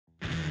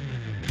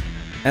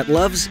At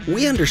Love's,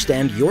 we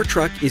understand your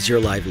truck is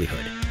your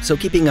livelihood, so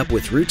keeping up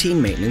with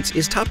routine maintenance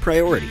is top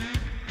priority.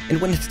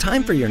 And when it's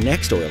time for your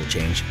next oil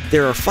change,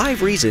 there are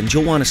 5 reasons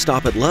you'll want to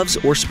stop at Love's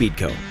or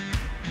Speedco.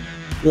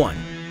 1.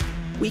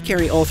 We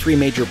carry all 3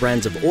 major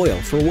brands of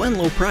oil for one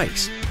low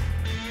price.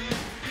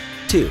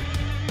 2.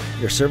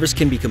 Your service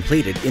can be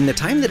completed in the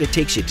time that it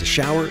takes you to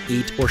shower,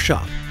 eat, or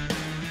shop.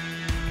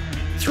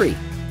 3.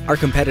 Our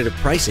competitive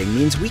pricing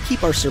means we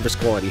keep our service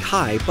quality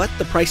high, but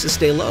the prices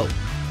stay low.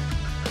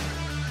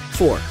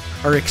 4.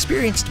 Our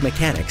experienced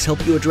mechanics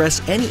help you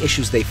address any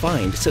issues they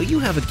find, so you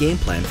have a game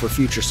plan for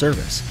future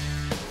service.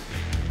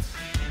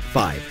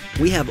 5.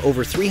 We have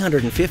over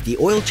 350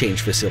 oil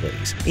change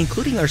facilities,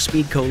 including our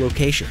Speedco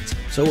locations,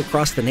 so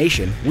across the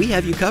nation, we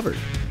have you covered.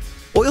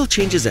 Oil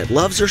changes at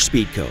Love's or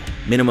Speedco.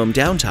 Minimum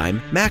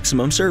downtime,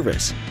 maximum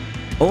service.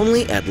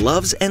 Only at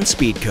Love's and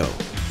Speedco.